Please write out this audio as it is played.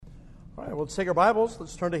All right, well, let's take our Bibles.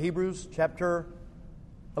 Let's turn to Hebrews chapter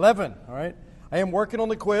 11, all right? I am working on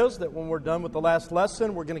the quiz that when we're done with the last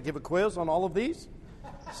lesson, we're going to give a quiz on all of these.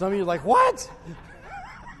 Some of you are like, what?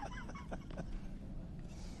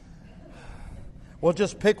 We'll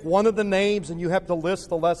just pick one of the names, and you have to list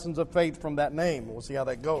the lessons of faith from that name. We'll see how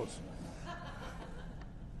that goes.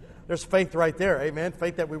 There's faith right there, amen?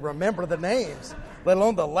 Faith that we remember the names, let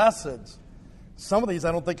alone the lessons. Some of these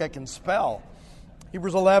I don't think I can spell.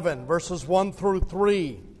 Hebrews 11, verses 1 through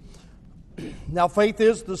 3. Now faith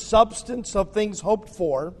is the substance of things hoped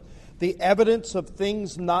for, the evidence of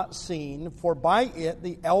things not seen, for by it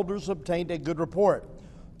the elders obtained a good report.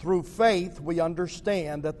 Through faith we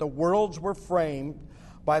understand that the worlds were framed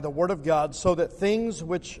by the word of God, so that things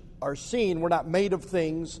which are seen were not made of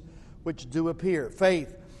things which do appear.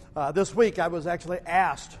 Faith. This week I was actually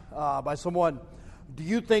asked by someone, do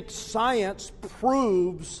you think science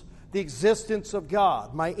proves the existence of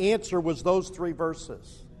God? My answer was those three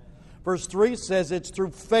verses. Verse 3 says, it's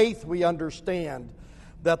through faith we understand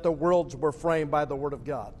that the worlds were framed by the word of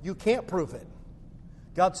God. You can't prove it.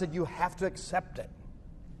 God said you have to accept it.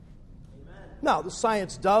 Now, the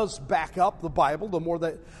science does back up the Bible. The more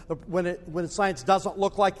that when science doesn't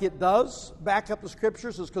look like it does back up the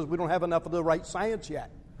Scriptures, is because we don't have enough of the right science yet.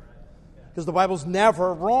 Because the Bible's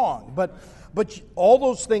never wrong. But all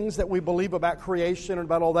those things that we believe about creation and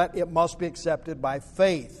about all that, it must be accepted by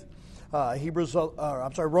faith. Romans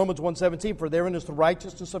 1:17, for therein is the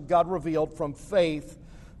righteousness of God revealed from faith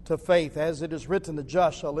to faith. As it is written, the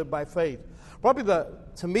just shall live by faith. Probably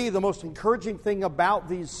to me, the most encouraging thing about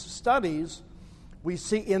these studies we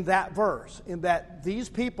see in that verse, in that these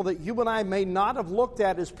people that you and I may not have looked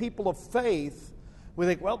at as people of faith, we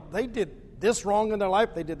think, well, they did this wrong in their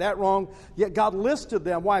life, they did that wrong, yet God listed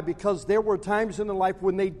them. Why? Because there were times in their life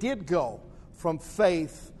when they did go from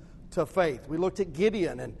faith to faith. We looked at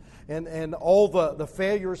Gideon and all the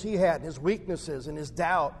failures he had, and his weaknesses and his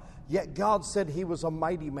doubt, yet God said he was a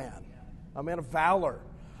mighty man, a man of valor.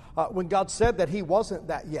 When God said that, he wasn't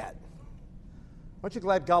that yet. Aren't you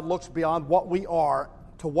glad God looks beyond what we are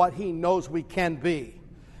to what he knows we can be?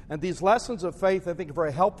 And these lessons of faith, I think, are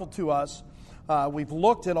very helpful to us. We've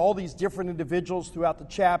looked at all these different individuals throughout the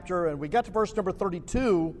chapter, and we got to verse number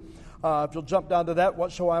 32. If you'll jump down to that,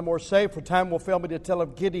 what shall I more say? For time will fail me to tell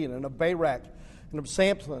of Gideon and of Barak and of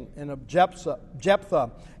Samson and of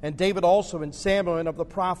Jephthah and David also and Samuel and of the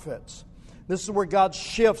prophets. This is where God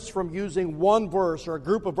shifts from using one verse or a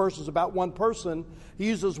group of verses about one person. He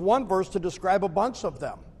uses one verse to describe a bunch of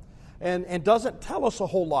them and doesn't tell us a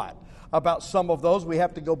whole lot about some of those. We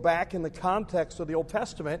have to go back in the context of the Old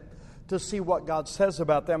Testament to see what God says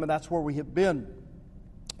about them, and that's where we have been.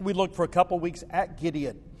 We looked for a couple weeks at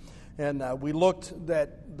Gideon, and we looked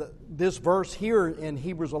that this verse here in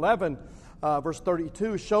Hebrews 11, verse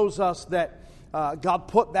 32, shows us that God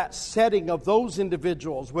put that setting of those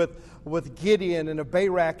individuals with Gideon and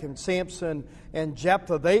Barak and Samson and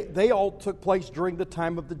Jephthah. They all took place during the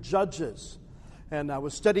time of the Judges. And I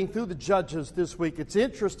was studying through the Judges this week. It's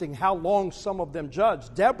interesting how long some of them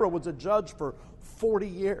judged. Deborah was a judge for 40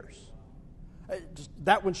 years.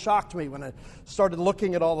 That one shocked me when I started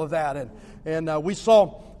looking at all of that. And we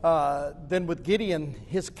saw then with Gideon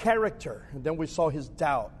his character, and then we saw his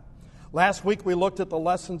doubt. Last week we looked at the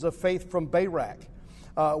lessons of faith from Barak.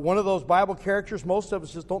 One of those Bible characters most of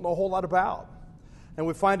us just don't know a whole lot about. And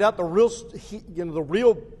we find out the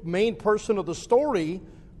real main person of the story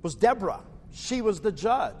was Deborah. She was the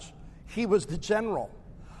judge. He was the general.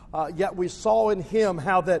 Yet we saw in him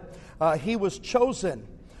how that he was chosen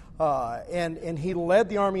and he led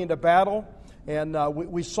the army into battle. And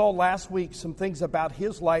we saw last week some things about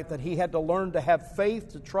his life that he had to learn to have faith,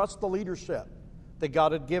 to trust the leadership that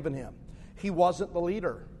God had given him. He wasn't the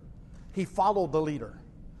leader. He followed the leader.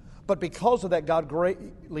 But because of that, God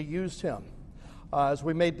greatly used him. As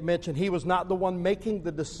we made mention, he was not the one making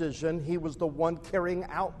the decision. He was the one carrying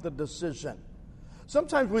out the decision.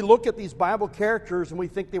 Sometimes we look at these Bible characters and we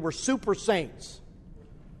think they were super saints.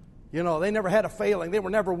 You know, they never had a failing. They were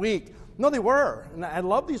never weak. No, they were. And I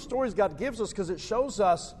love these stories God gives us because it shows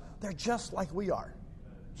us they're just like we are.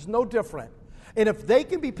 It's no different. And if they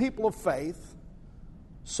can be people of faith,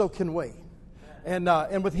 so can we.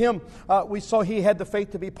 And with him, we saw he had the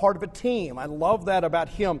faith to be part of a team. I love that about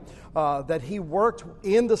him, that he worked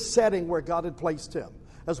in the setting where God had placed him.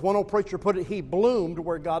 As one old preacher put it, he bloomed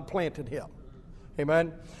where God planted him.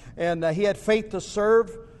 Amen. And he had faith to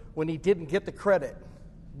serve when he didn't get the credit.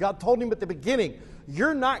 God told him at the beginning,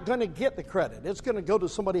 you're not going to get the credit. It's going to go to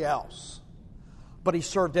somebody else. But he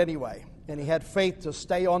served anyway. And he had faith to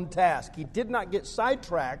stay on task. He did not get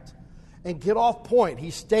sidetracked and get off point.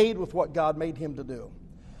 He stayed with what God made him to do.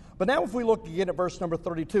 But now if we look again at verse number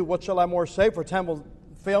 32, what shall I more say? For time will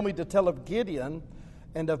fail me to tell of Gideon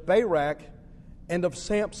and of Barak and of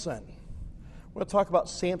Samson. We're going to talk about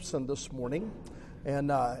Samson this morning. And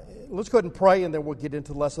let's go ahead and pray, and then we'll get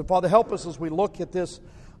into the lesson. Father, help us as we look at this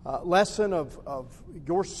lesson of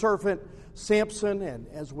your servant Samson, and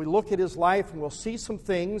as we look at his life, and we'll see some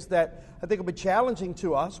things that I think will be challenging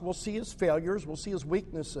to us. We'll see his failures, we'll see his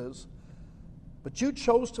weaknesses. But you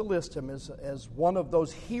chose to list him as one of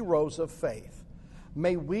those heroes of faith.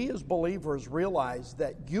 May we as believers realize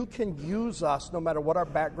that you can use us no matter what our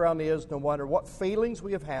background is, no matter what failings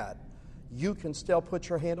we have had. You can still put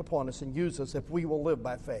your hand upon us and use us if we will live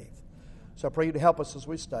by faith. So I pray you to help us as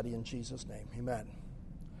we study in Jesus' name. Amen.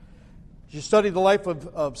 As you study the life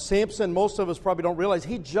of Samson, most of us probably don't realize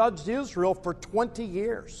he judged Israel for 20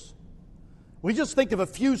 years. We just think of a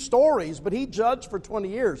few stories, but he judged for 20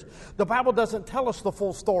 years. The Bible doesn't tell us the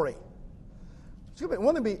full story.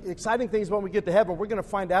 One of the exciting things when we get to heaven, we're going to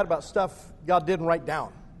find out about stuff God didn't write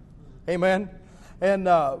down. Amen. And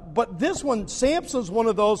but this one, Samson's one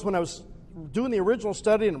of those, when I was doing the original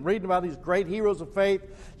study and reading about these great heroes of faith,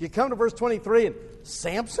 you come to verse 23 and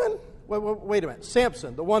Samson? Wait a minute.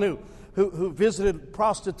 Samson, the one who visited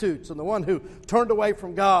prostitutes and the one who turned away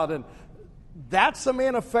from God, and that's a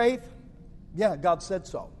man of faith? Yeah, God said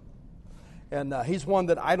so. And he's one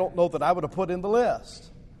that I don't know that I would have put in the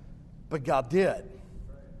list, but God did.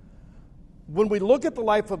 When we look at the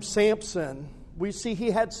life of Samson, we see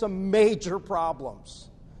he had some major problems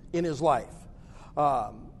in his life.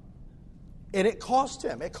 And it cost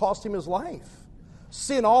him. It cost him his life.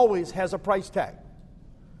 Sin always has a price tag.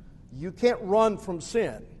 You can't run from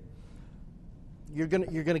sin. You're going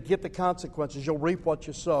to get the consequences. You'll reap what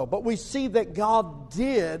you sow. But we see that God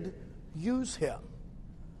did use him.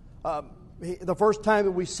 The first time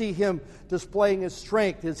that we see him displaying his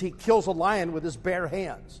strength is he kills a lion with his bare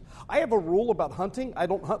hands. I have a rule about hunting. I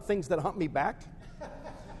don't hunt things that hunt me back.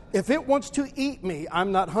 If it wants to eat me,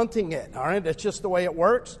 I'm not hunting it. All right, that's just the way it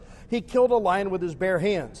works. He killed a lion with his bare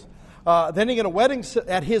hands. Then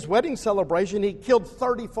at his wedding celebration, he killed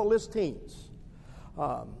 30 Philistines.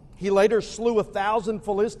 He later slew 1,000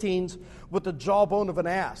 Philistines with the jawbone of an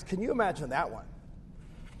ass. Can you imagine that one?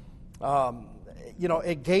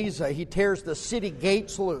 At Gaza, he tears the city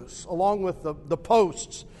gates loose along with the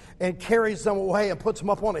posts and carries them away and puts them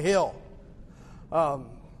up on a hill.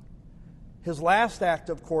 His last act,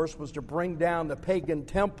 of course, was to bring down the pagan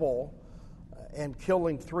temple and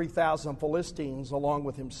killing 3,000 Philistines along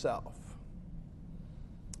with himself.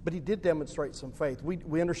 But he did demonstrate some faith.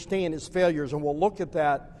 We understand his failures, and we'll look at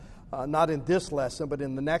that not in this lesson, but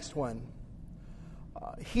in the next one.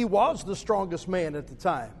 He was the strongest man at the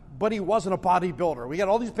time, but he wasn't a bodybuilder. We got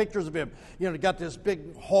all these pictures of him. He got this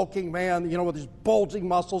big hulking man, with these bulging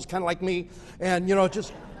muscles, kind of like me. And,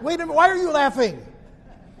 just, wait a minute, why are you laughing?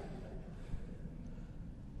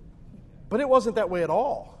 But it wasn't that way at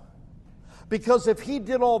all. Because if he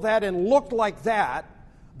did all that and looked like that,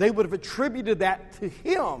 they would have attributed that to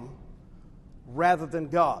him rather than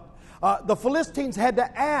God. The Philistines had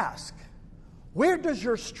to ask, where does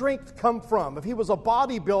your strength come from? If he was a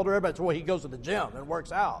bodybuilder, everybody said, well, he goes to the gym and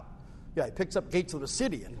works out. Yeah, he picks up gates of the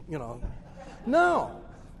city and, No.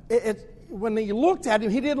 When he looked at him,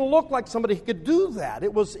 he didn't look like somebody who could do that.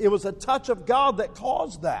 It was a touch of God that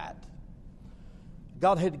caused that.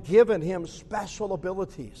 God had given him special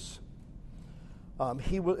abilities. And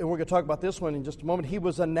we're going to talk about this one in just a moment. He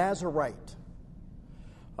was a Nazirite.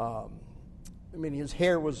 His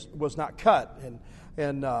hair was not cut,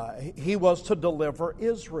 and he was to deliver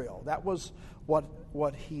Israel. That was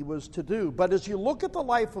what he was to do. But as you look at the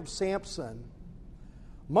life of Samson,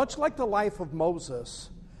 much like the life of Moses,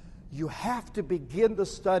 you have to begin the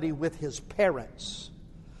study with his parents,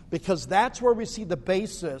 because that's where we see the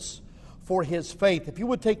basis for his faith. If you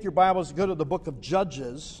would take your Bibles and go to the book of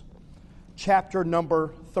Judges, chapter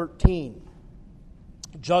number 13.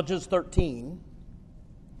 Judges 13.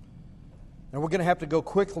 And we're going to have to go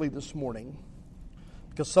quickly this morning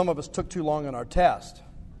because some of us took too long on our test.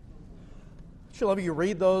 Sure, love you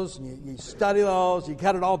read those and you study those, you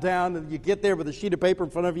got it all down, and you get there with a sheet of paper in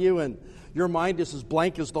front of you and your mind is as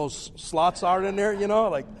blank as those slots are in there,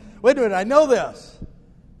 like, wait a minute, I know this.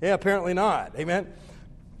 Yeah, apparently not. Amen.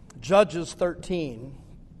 Judges 13.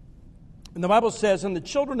 And the Bible says, and the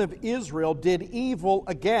children of Israel did evil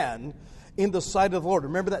again in the sight of the Lord.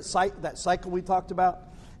 Remember that cycle we talked about?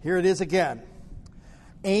 Here it is again.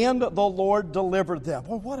 And the Lord delivered them.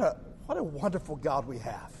 Well, what a wonderful God we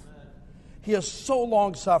have. He is so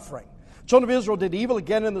long-suffering. children of Israel did evil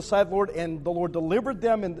again in the sight of the Lord, and the Lord delivered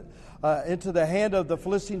them into the hand of the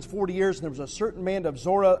Philistines 40 years. And there was a certain man of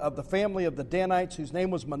Zorah of the family of the Danites, whose name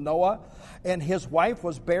was Manoah, and his wife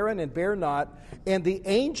was barren and bare not. And the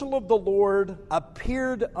angel of the Lord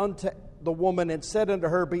appeared unto the woman and said unto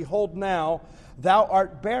her, Behold now, thou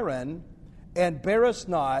art barren and bearest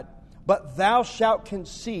not, but thou shalt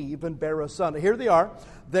conceive and bear a son. Here they are.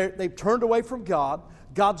 They've turned away from God.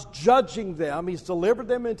 God's judging them. He's delivered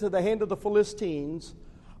them into the hand of the Philistines.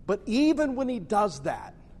 But even when he does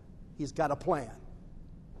that, he's got a plan.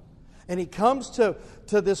 And he comes to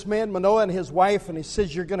this man, Manoah, and his wife, and he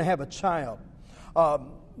says, you're going to have a child.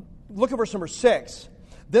 Look at verse number 6.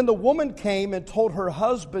 Then the woman came and told her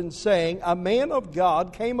husband, saying, A man of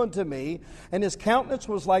God came unto me, and his countenance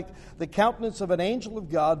was like the countenance of an angel of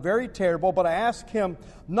God, very terrible. But I asked him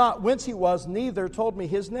not whence he was, neither told me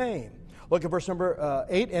his name. Look at verse number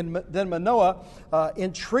 8. And then Manoah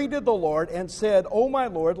entreated the Lord and said, O my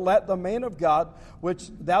Lord, let the man of God, which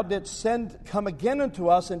thou didst send, come again unto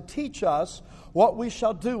us and teach us what we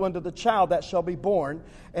shall do unto the child that shall be born.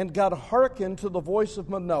 And God hearkened to the voice of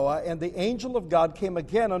Manoah, and the angel of God came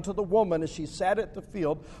again unto the woman as she sat at the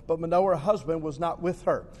field, but Manoah, her husband, was not with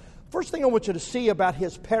her. First thing I want you to see about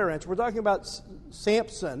his parents, we're talking about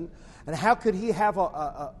Samson, and how could he have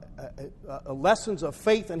lessons of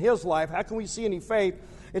faith in his life? How can we see any faith?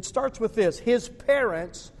 It starts with this. His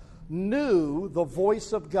parents knew the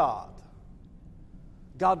voice of God.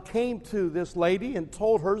 God came to this lady and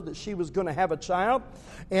told her that she was going to have a child,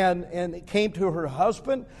 and it came to her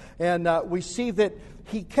husband, and we see that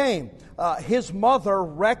he came. His mother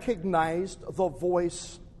recognized the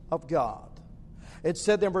voice of God. It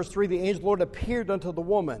said there in verse 3, the angel of the Lord appeared unto the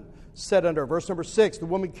woman, said unto her. Verse number 6, the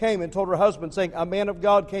woman came and told her husband, saying, A man of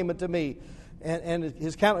God came unto me, and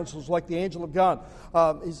his countenance was like the angel of God.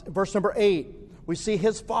 Verse number 8, we see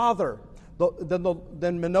his father.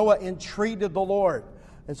 Then Manoah entreated the Lord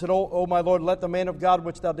and said, O my Lord, let the man of God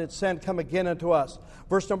which thou didst send come again unto us.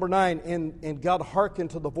 Verse number 9, and God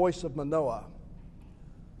hearkened to the voice of Manoah.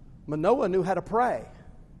 Manoah knew how to pray,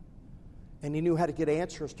 and he knew how to get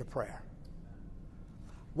answers to prayer.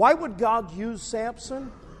 Why would God use Samson?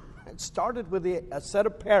 It started with a set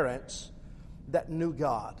of parents that knew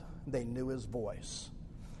God. They knew his voice.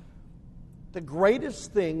 The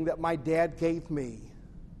greatest thing that my dad gave me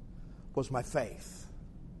was my faith.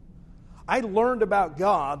 I learned about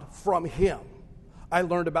God from him. I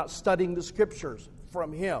learned about studying the scriptures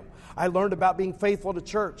from him. I learned about being faithful to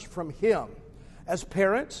church from him. As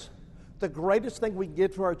parents, the greatest thing we can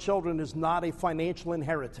give to our children is not a financial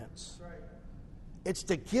inheritance. It's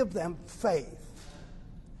to give them faith.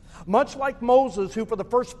 Much like Moses, who for the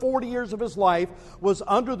first 40 years of his life was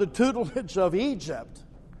under the tutelage of Egypt.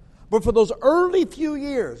 But for those early few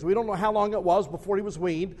years, we don't know how long it was before he was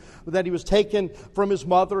weaned, that he was taken from his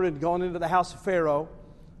mother and gone into the house of Pharaoh.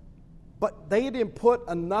 But they had put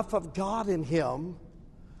enough of God in him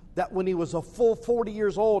that when he was a full 40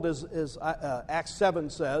 years old, as Acts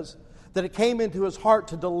 7 says, that it came into his heart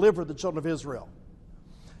to deliver the children of Israel.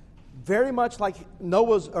 Very much like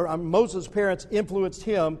Moses' parents influenced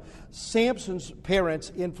him, Samson's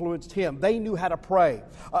parents influenced him. They knew how to pray.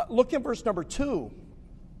 Look at verse number 2.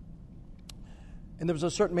 And there was a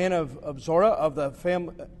certain man of Zorah of the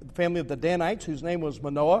family of the Danites, whose name was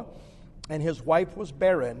Manoah, and his wife was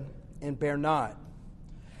barren and bare not.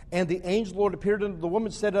 And the angel of the Lord appeared unto the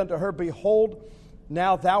woman, said unto her, Behold,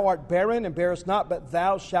 now thou art barren and bearest not, but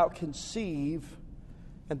thou shalt conceive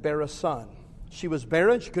and bear a son. She was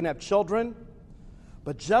barren, she couldn't have children.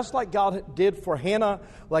 But just like God did for Hannah,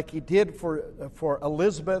 like he did for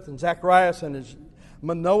Elizabeth and Zacharias, and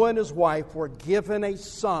Manoah and his wife were given a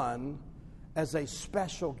son as a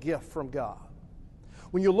special gift from God.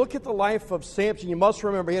 When you look at the life of Samson, you must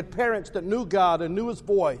remember he had parents that knew God and knew his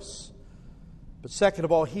voice. But second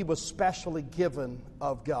of all, he was specially given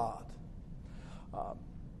of God.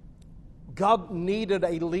 God needed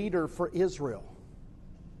a leader for Israel,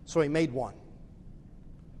 so he made one.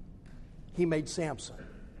 He made Samson.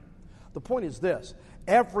 The point is this: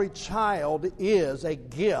 every child is a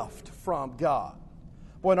gift from God.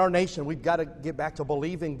 Boy, in our nation, we've got to get back to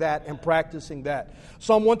believing that and practicing that.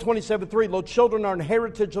 Psalm 127:3, Lo, children are an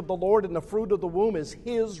heritage of the Lord, and the fruit of the womb is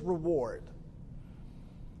his reward.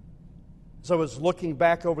 So I was looking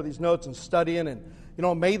back over these notes and studying, and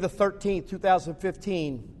May the 13th,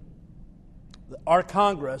 2015, our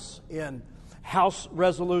Congress, in House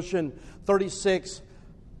Resolution 36,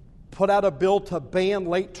 put out a bill to ban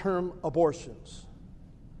late-term abortions.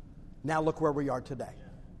 Now look where we are today.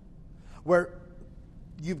 Where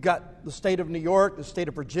you've got the state of New York, the state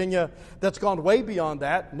of Virginia, that's gone way beyond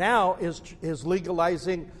that. Now is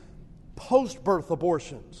legalizing post-birth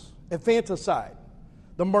abortions, infanticide,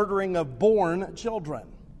 the murdering of born children.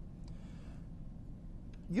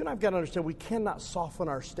 You and I have got to understand we cannot soften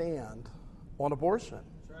our stand on abortion.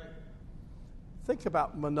 That's right. Think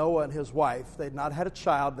about Manoah and his wife. They'd not had a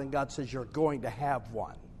child. Then God says, you're going to have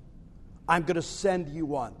one. I'm going to send you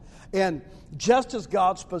one. And just as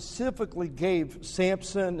God specifically gave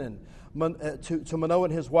Samson and to Manoah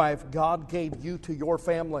and his wife, God gave you to your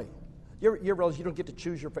family. You realize you don't get to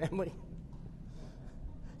choose your family?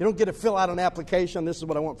 You don't get to fill out an application. This is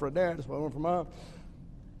what I want for a dad. This is what I want for mom.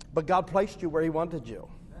 But God placed you where He wanted you.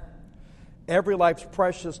 Every life's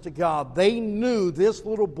precious to God. They knew this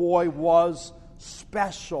little boy was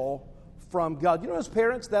special from God. You know, as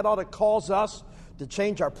parents, that ought to cause us to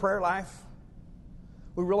change our prayer life.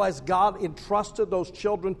 We realize God entrusted those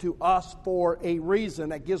children to us for a reason.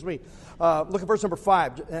 That gives me, look at verse number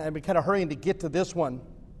 5. And we're kind of hurrying to get to this one.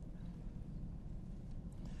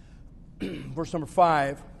 Verse number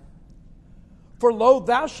 5. For lo,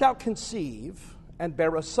 thou shalt conceive and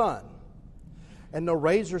bear a son, and no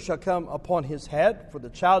razor shall come upon his head, for the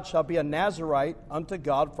child shall be a Nazarite unto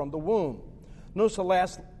God from the womb. Notice the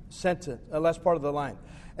last sentence, last part of the line.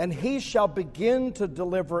 And he shall begin to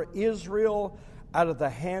deliver Israel out of the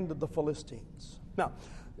hand of the Philistines. Now,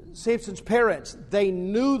 Samson's parents, they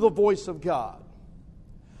knew the voice of God.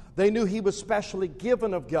 They knew he was specially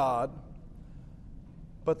given of God,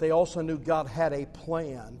 but they also knew God had a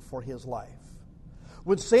plan for his life.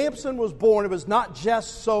 When Samson was born, it was not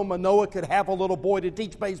just so Manoah could have a little boy to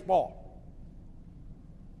teach baseball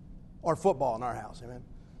or football in our house. Amen.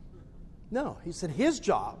 No, he said his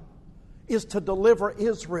job is to deliver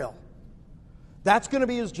Israel. That's going to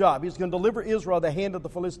be his job. He's going to deliver Israel out of the hand of the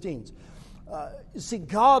Philistines. See,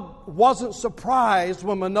 God wasn't surprised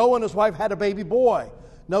when Manoah and his wife had a baby boy.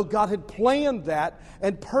 No, God had planned that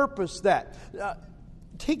and purposed that.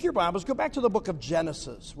 Take your Bibles, go back to the book of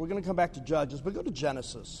Genesis. We're going to come back to Judges, but go to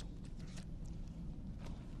Genesis.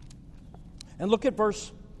 And look at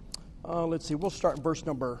verse, we'll start in verse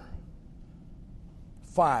number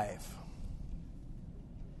 5.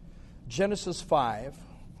 Genesis 5.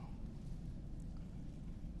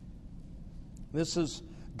 This is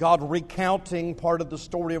God recounting part of the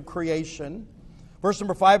story of creation. Verse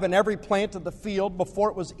number 5, and every plant of the field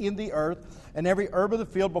before it was in the earth, and every herb of the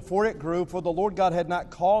field before it grew, for the Lord God had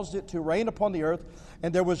not caused it to rain upon the earth,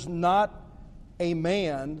 and there was not a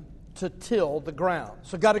man to till the ground.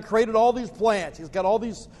 So God had created all these plants. He's got all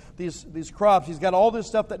these crops. He's got all this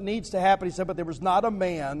stuff that needs to happen. He said, but there was not a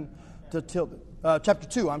man to till. Chapter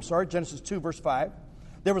 2, Genesis 2, verse 5.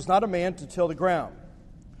 There was not a man to till the ground.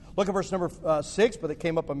 Look at verse number 6, but it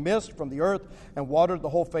came up a mist from the earth and watered the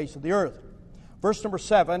whole face of the earth. Verse number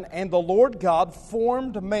 7, and the Lord God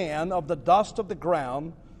formed man of the dust of the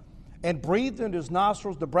ground and breathed into his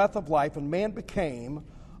nostrils the breath of life, and man became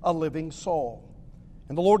a living soul.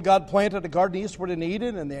 And the Lord God planted a garden eastward in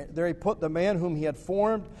Eden, and there he put the man whom he had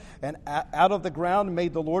formed, and out of the ground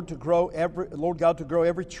made the Lord God to grow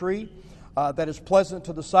every tree that is pleasant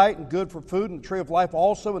to the sight and good for food, and the tree of life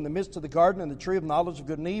also in the midst of the garden, and the tree of knowledge of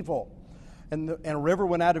good and evil. And a river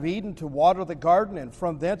went out of Eden to water the garden, and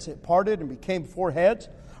from thence it parted and became 4 heads.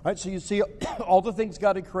 All right, so you see all the things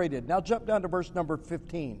God had created. Now jump down to verse number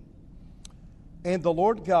 15. And the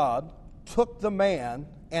Lord God took the man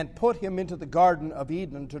and put him into the garden of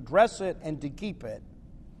Eden to dress it and to keep it.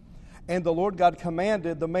 And the Lord God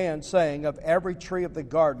commanded the man, saying, of every tree of the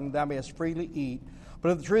garden thou mayest freely eat, but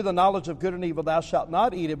of the tree of the knowledge of good and evil thou shalt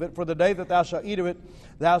not eat of it, for the day that thou shalt eat of it,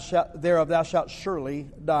 thou shalt surely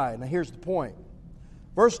die. Now here's the point.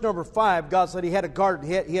 Verse number 5, God said he had a garden.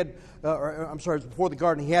 Before the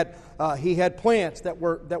garden, he had plants that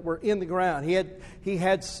were in the ground. He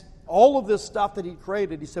had all of this stuff that he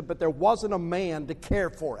created. He said, but there wasn't a man to care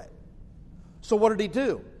for it. So what did he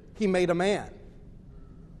do? He made a man.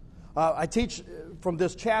 I teach from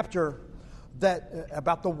this chapter that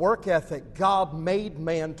about the work ethic. God made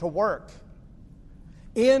man to work.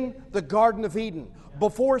 In the Garden of Eden,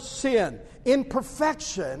 before sin, in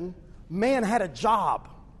perfection, man had a job.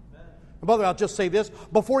 And by the way, I'll just say this.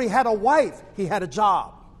 Before he had a wife, he had a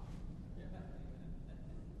job.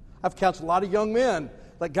 I've counseled a lot of young men.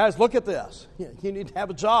 Like, guys, look at this. You need to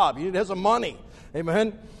have a job. You need to have some money.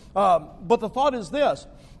 Amen? But the thought is this.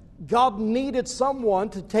 God needed someone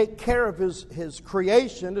to take care of his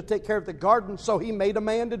creation, to take care of the garden, so he made a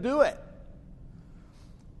man to do it.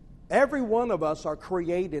 Every one of us are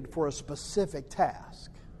created for a specific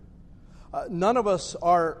task. None of us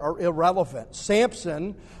are irrelevant.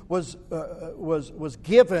 Samson was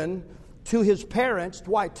given to his parents,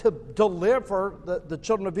 why? To deliver the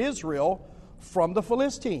children of Israel from the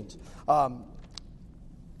Philistines.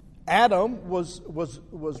 Adam was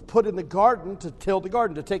put in the garden to till the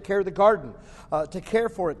garden, to take care of the garden, to care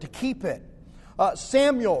for it, to keep it.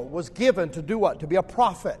 Samuel was given to do what? To be a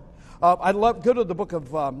prophet. Go to the book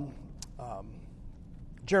of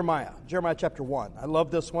Jeremiah chapter 1. I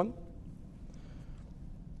love this one.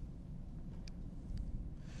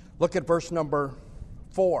 Look at verse number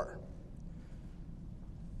 4.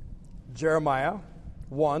 Jeremiah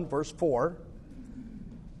 1, verse 4.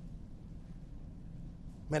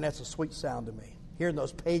 Man, that's a sweet sound to me. Hearing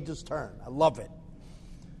those pages turn. I love it.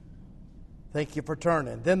 Thank you for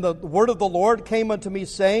turning. Then the word of the Lord came unto me,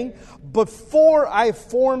 saying, before I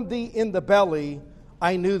formed thee in the belly,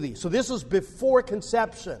 I knew thee. So this is before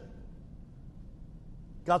conception.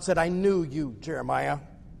 God said, I knew you, Jeremiah.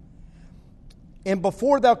 And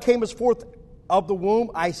before thou camest forth of the womb,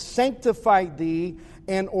 I sanctified thee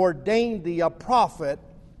and ordained thee a prophet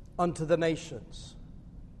unto the nations.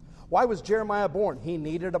 Why was Jeremiah born? He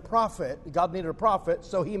needed a prophet. God needed a prophet,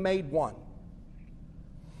 so he made one.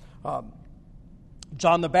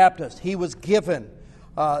 John the Baptist, he was given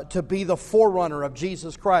to be the forerunner of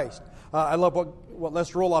Jesus Christ. I love what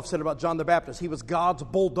Lester Roloff said about John the Baptist. He was God's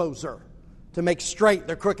bulldozer to make straight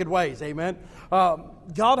their crooked ways. Amen.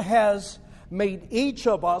 God has made each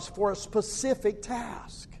of us for a specific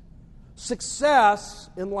task. Success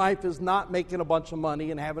in life is not making a bunch of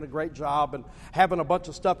money and having a great job and having a bunch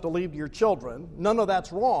of stuff to leave to your children. None of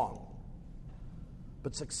that's wrong.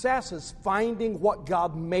 But success is finding what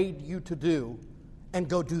God made you to do and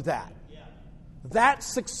go do that. Yeah. That's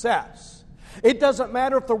success. It doesn't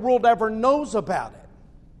matter if the world ever knows about it.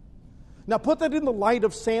 Now put that in the light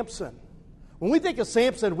of Samson. When we think of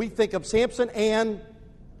Samson, we think of Samson and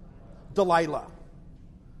Delilah.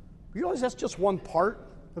 You realize that's just one part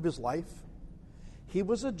of his life? He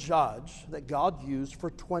was a judge that God used for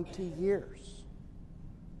 20 years.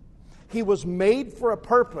 He was made for a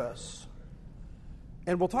purpose.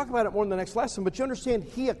 And we'll talk about it more in the next lesson, but you understand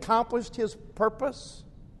he accomplished his purpose.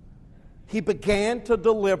 He began to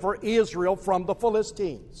deliver Israel from the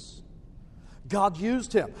Philistines. God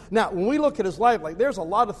used him. Now, when we look at his life, there's a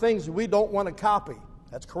lot of things we don't want to copy.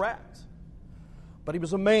 That's correct. But he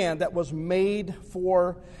was a man that was made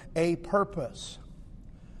for a purpose.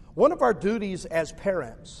 One of our duties as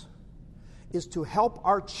parents is to help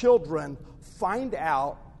our children find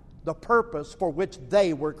out the purpose for which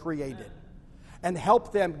they were created and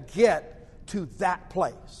help them get to that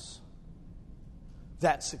place,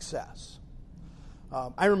 that success.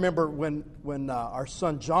 I remember when our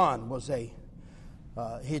son John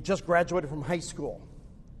he had just graduated from high school.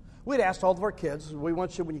 We'd asked all of our kids, we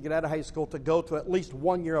want you, when you get out of high school, to go to at least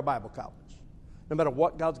 1 year of Bible college. No matter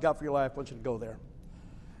what God's got for your life, I want you to go there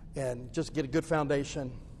and just get a good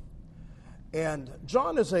foundation. And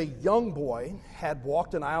John, as a young boy, had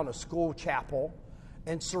walked an aisle in a school chapel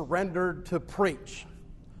and surrendered to preach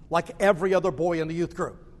like every other boy in the youth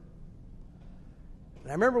group.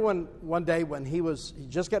 And I remember one day when he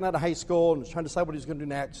just gotten out of high school and was trying to decide what he was going to do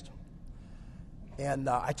next. And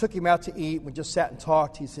I took him out to eat. We just sat and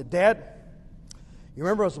talked. He said, Dad, you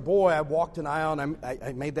remember as a boy I walked an aisle and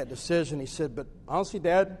I made that decision. He said, but honestly,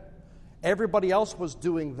 Dad, everybody else was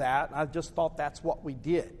doing that. I just thought that's what we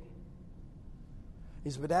did. He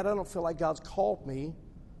said, but Dad, I don't feel like God's called me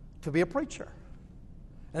to be a preacher.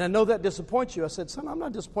 And I know that disappoints you. I said, son, I'm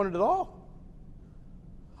not disappointed at all.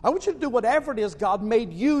 I want you to do whatever it is God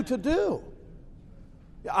made you to do.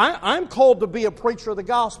 I'm called to be a preacher of the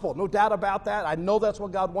gospel. No doubt about that. I know that's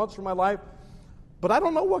what God wants for my life. But I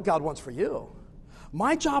don't know what God wants for you.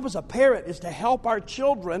 My job as a parent is to help our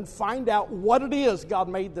children find out what it is God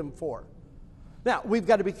made them for. Now, we've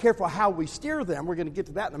got to be careful how we steer them. We're going to get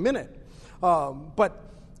to that in a minute.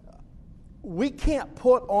 But we can't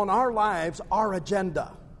put on our lives our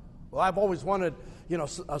agenda. Well, I've always wanted,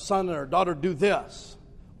 a son or a daughter to do this.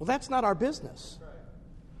 Well, that's not our business.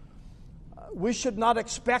 We should not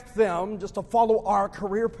expect them just to follow our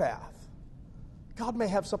career path. God may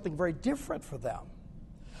have something very different for them.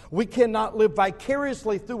 We cannot live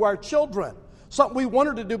vicariously through our children. Something we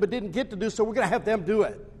wanted to do but didn't get to do, so we're going to have them do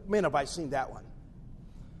it. Man, have I seen that one.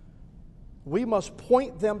 We must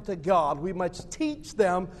point them to God. We must teach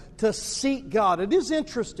them to seek God. It is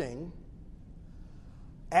interesting.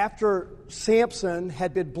 After Samson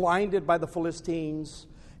had been blinded by the Philistines,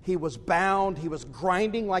 he was bound. He was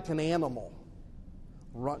grinding like an animal,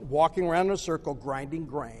 walking around in a circle, grinding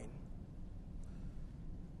grain.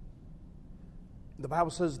 The Bible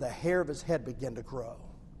says the hair of his head began to grow.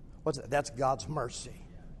 What's that? That's God's mercy.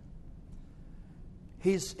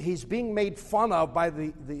 He's being made fun of by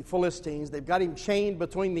the Philistines. They've got him chained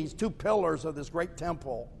between these two pillars of this great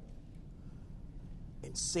temple.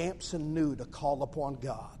 And Samson knew to call upon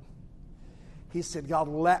God. he said, God,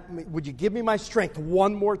 would you give me my strength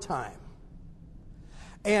one more time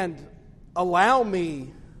and allow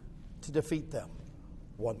me to defeat them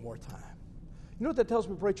one more time? You know what that tells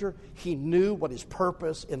me, preacher? He knew what his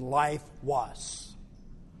purpose in life was.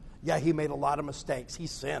 Yeah, he made a lot of mistakes. He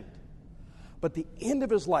sinned. But the end of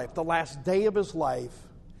his life, the last day of his life,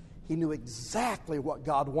 he knew exactly what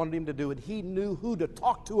God wanted him to do, and he knew who to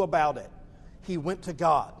talk to about it. He went to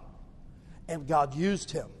God, and God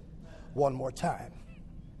used him one more time.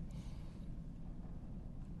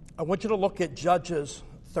 I want you to look at Judges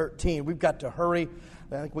 13. We've got to hurry.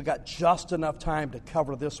 I think we got just enough time to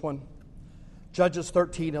cover this one. Judges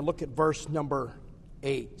 13, and look at verse number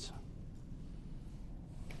 8.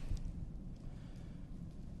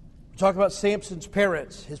 Talk about Samson's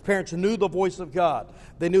parents. His parents knew the voice of God.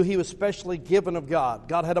 They knew he was specially given of God.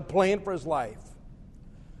 God had a plan for his life.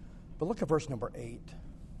 But look at verse number 8.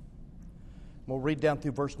 We'll read down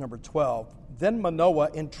through verse number 12. Then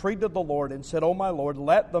Manoah entreated the Lord and said, O my Lord,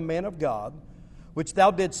 let the man of God, which thou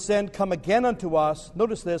didst send, come again unto us,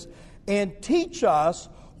 notice this, and teach us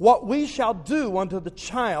what we shall do unto the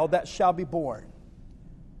child that shall be born.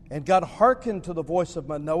 And God hearkened to the voice of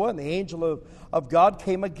Manoah, and the angel of God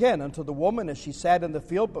came again unto the woman as she sat in the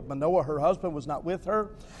field, but Manoah, her husband, was not with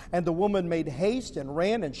her. And the woman made haste and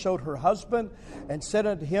ran and showed her husband, and said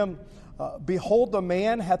unto him, Behold, the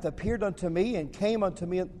man hath appeared unto me, and came unto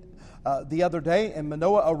me the other day. And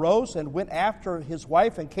Manoah arose and went after his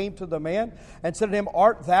wife, and came to the man, and said to him,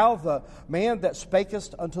 Art thou the man that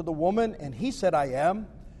spakest unto the woman? And he said, I am.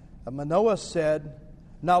 And Manoah said,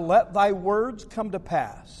 Now let thy words come to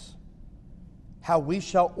pass, how we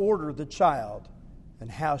shall order the child,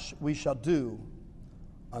 and how we shall do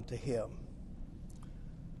unto him.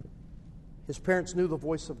 His parents knew the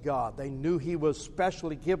voice of God. They knew he was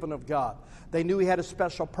specially given of God. They knew he had a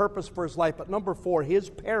special purpose for his life. But number 4, his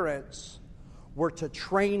parents were to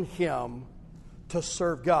train him to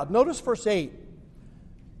serve God. Notice verse 8.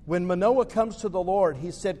 When Manoah comes to the Lord,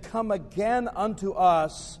 he said, Come again unto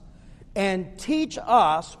us, and teach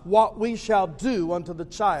us what we shall do unto the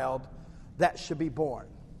child that should be born.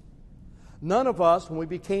 None of us, when we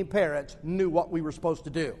became parents, knew what we were supposed to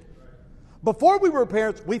do. Before we were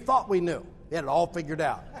parents, we thought we knew. We had it all figured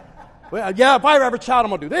out. Well, yeah, if I ever have a child, I'm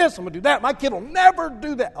going to do this, I'm going to do that. My kid will never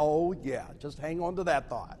do that. Oh, yeah, just hang on to that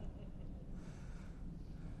thought.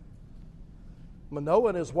 Manoah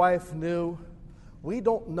and his wife knew, we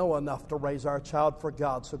don't know enough to raise our child for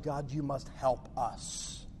God, so God, you must help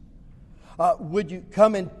us. Would you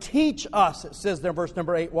come and teach us, it says there in verse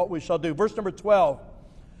number 8, what we shall do. Verse number 12,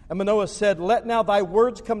 and Manoah said, Let now thy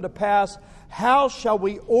words come to pass. How shall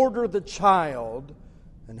we order the child,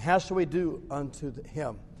 and how shall we do unto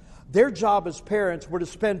him? Their job as parents were to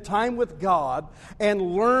spend time with God and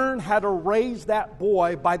learn how to raise that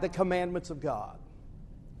boy by the commandments of God.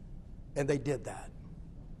 And they did that.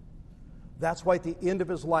 That's why at the end of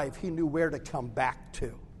his life, he knew where to come back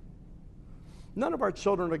to. None of our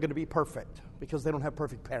children are going to be perfect because they don't have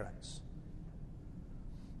perfect parents.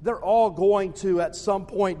 They're all going to, at some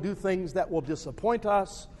point, do things that will disappoint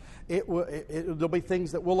us. There'll be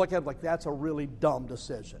things that we'll look at like, that's a really dumb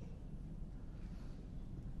decision.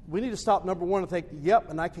 We need to stop, number one, and think, yep,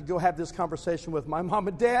 and I could go have this conversation with my mom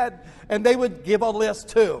and dad, and they would give a list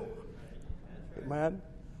too. Amen?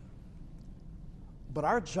 But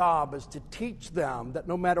our job is to teach them that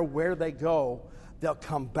no matter where they go, they'll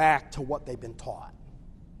come back to what they've been taught.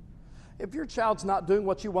 If your child's not doing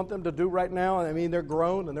what you want them to do right now, I mean, they're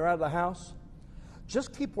grown and they're out of the house,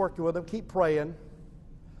 just keep working with them, keep praying,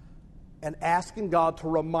 and asking God to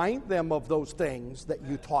remind them of those things that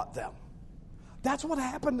you taught them. That's what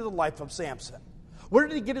happened in the life of Samson. Where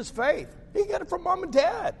did he get his faith? He got it from mom and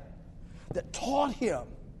dad that taught him.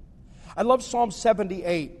 I love Psalm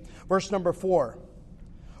 78, verse number 4.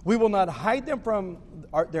 We will not hide them from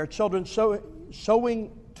their children,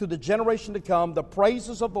 showing to the generation to come the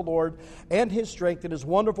praises of the Lord and his strength and his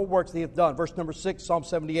wonderful works that he hath done. Verse number 6, Psalm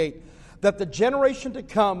 78. That the generation to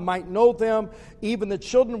come might know them, even the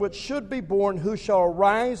children which should be born, who shall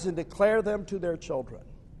arise and declare them to their children.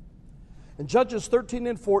 In Judges 13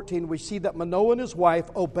 and 14, we see that Manoah and his wife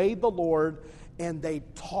obeyed the Lord, and they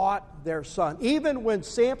taught their son. Even when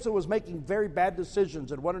Samson was making very bad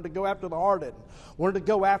decisions and wanted to go after the harlot, wanted to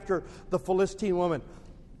go after the Philistine woman,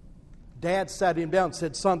 Dad sat him down and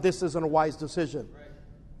said, Son, this isn't a wise decision. Right.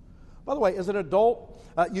 By the way, as an adult,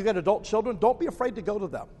 you got adult children, don't be afraid to go to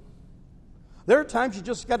them. There are times you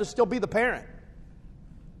just got to still be the parent.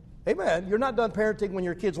 Amen. You're not done parenting when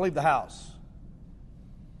your kids leave the house.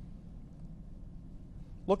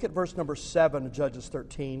 Look at verse number 7 of Judges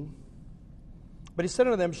 13. But he said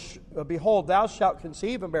unto them, Behold, thou shalt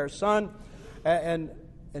conceive and bear a son,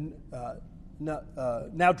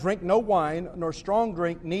 Now drink no wine, nor strong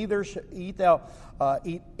drink, neither eat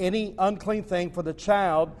any unclean thing, for the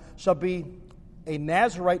child shall be a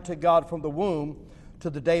Nazarite to God from the womb to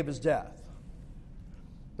the day of his death.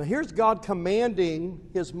 Now here's God commanding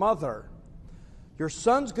his mother, your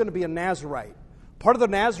son's going to be a Nazarite. Part of the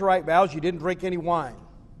Nazarite vows, you didn't drink any wine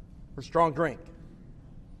or strong drink.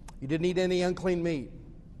 You didn't eat any unclean meat.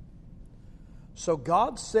 So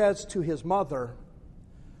God says to his mother,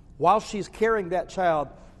 while she's carrying that child,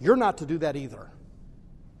 you're not to do that either.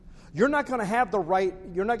 You're not going to have the right,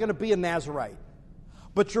 you're not going to be a Nazarite.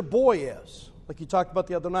 But your boy is, like you talked about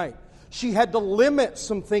the other night. She had to limit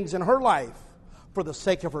some things in her life for the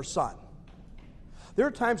sake of her son. There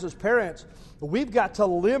are times as parents, we've got to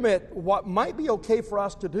limit what might be okay for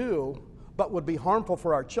us to do, but would be harmful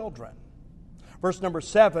for our children. Verse number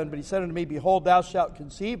 7, but he said unto me, behold, thou shalt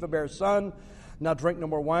conceive and bear a son. Now drink no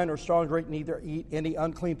more wine or strong drink, neither eat any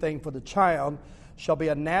unclean thing, for the child shall be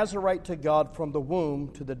a Nazarite to God from the womb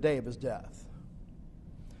to the day of his death.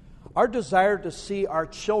 Our desire to see our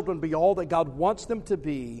children be all that God wants them to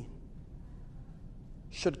be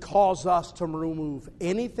should cause us to remove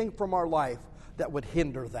anything from our life that would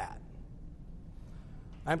hinder that.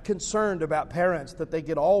 I'm concerned about parents that they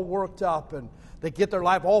get all worked up and they get their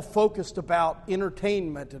life all focused about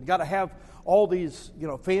entertainment and got to have all these,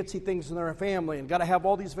 fancy things in their family and got to have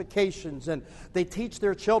all these vacations, and they teach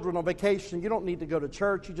their children on vacation, you don't need to go to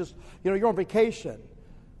church, you just, you're on vacation.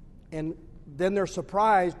 And then they're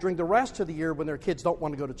surprised during the rest of the year when their kids don't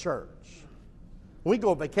want to go to church. When we go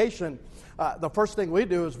on vacation, the first thing we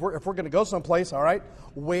do is if we're going to go someplace, all right,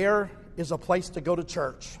 where is a place to go to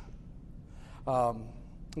church?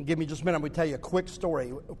 Give me just a minute. I'm going to tell you a quick story.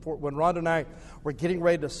 When Rhonda and I were getting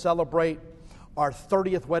ready to celebrate our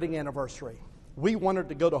 30th wedding anniversary, we wanted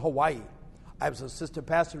to go to Hawaii. I was assistant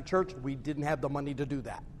pastor of church. We didn't have the money to do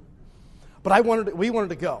that. But we wanted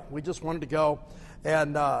to go. We just wanted to go.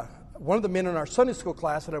 And one of the men in our Sunday school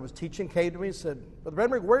class that I was teaching came to me and said,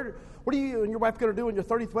 Brother Benrick, what are you and your wife going to do on your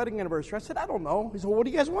 30th wedding anniversary? I said, I don't know. He said, well, what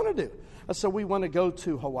do you guys want to do? I said, we want to go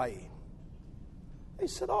to Hawaii. He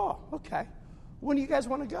said, oh, okay. When do you guys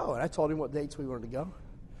want to go? And I told him what dates we wanted to go.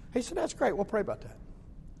 He said, that's great. We'll pray about that.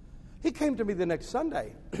 He came to me the next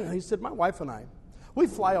Sunday. He said, my wife and I, we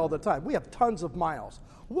fly all the time. We have tons of miles.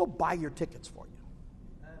 We'll buy your tickets for you.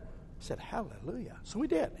 I said, hallelujah. So we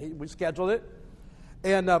did. We scheduled it.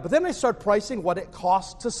 And but then I started pricing what it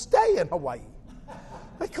costs to stay in Hawaii.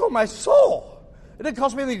 I called my soul. It didn't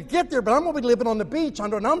cost me anything to get there, but I'm going to be living on the beach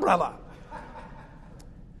under an umbrella.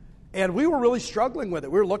 And we were really struggling with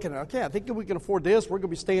it. We were looking at, okay, I think if we can afford this, we're going to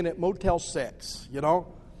be staying at Motel 6,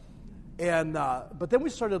 And but then we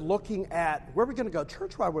started looking at where we're going to go to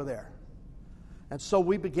church while we're there. And so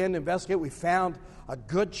we began to investigate. We found a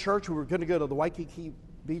good church. We were going to go to the Waikiki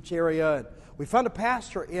Beach area. And we found a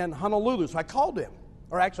pastor in Honolulu. So I called him.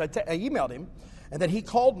 Or actually, I emailed him. And then he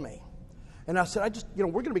called me. And I said, we're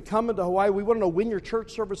going to be coming to Hawaii. We want to know when your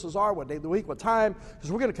church services are, what day of the week, what time,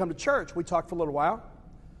 because we're going to come to church. We talked for a little while.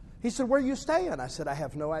 He said, where are you staying? I said, I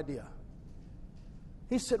have no idea.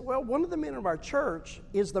 He said, well, one of the men of our church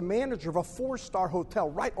is the manager of a 4-star hotel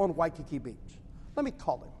right on Waikiki Beach. Let me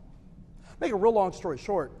call him. Make a real long story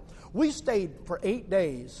short, we stayed for 8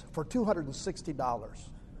 days for $260.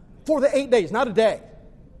 For the 8 days, not a day,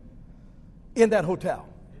 in that hotel.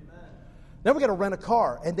 Amen. Now we got to rent a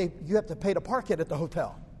car, and you have to pay to park it at the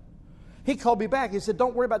hotel. He called me back. He said,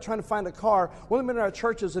 don't worry about trying to find a car. One of the men in our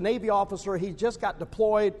church is a Navy officer. He just got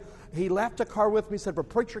deployed. He left a car with me. He said, if a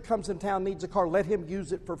preacher comes in town, needs a car, let him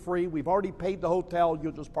use it for free. We've already paid the hotel.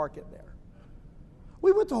 You'll just park it there.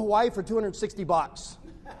 We went to Hawaii for $260.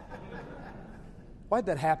 Why'd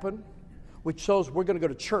that happen? We chose we're going to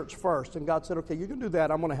go to church first. And God said, okay, you're going to do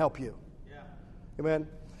that. I'm going to help you. Yeah. Amen.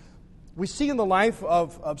 We see in the life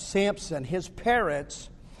of Samson, his parents,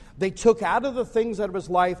 they took out of the things out of his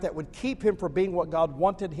life that would keep him from being what God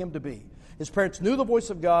wanted him to be. His parents knew the voice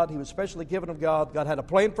of God. He was specially given of God. God had a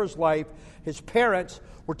plan for his life. His parents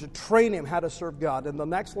were to train him how to serve God. In the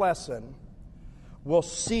next lesson, we'll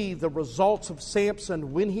see the results of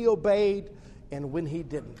Samson when he obeyed and when he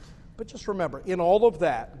didn't. But just remember, in all of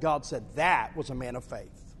that, God said that was a man of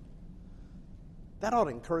faith. That ought to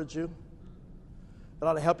encourage you. It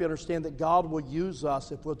ought to help you understand that God will use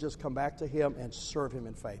us if we'll just come back to Him and serve Him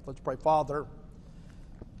in faith. Let's pray. Father,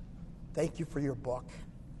 thank you for your book.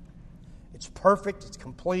 It's perfect. It's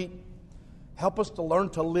complete. Help us to learn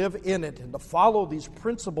to live in it and to follow these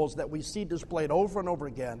principles that we see displayed over and over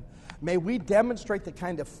again. May we demonstrate the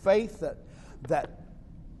kind of faith that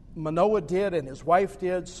Manoah did and his wife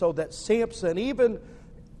did, so that Samson, even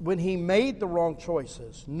when he made the wrong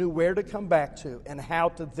choices, knew where to come back to and how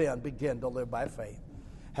to then begin to live by faith.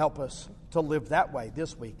 Help us to live that way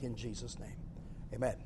this week in Jesus' name. Amen.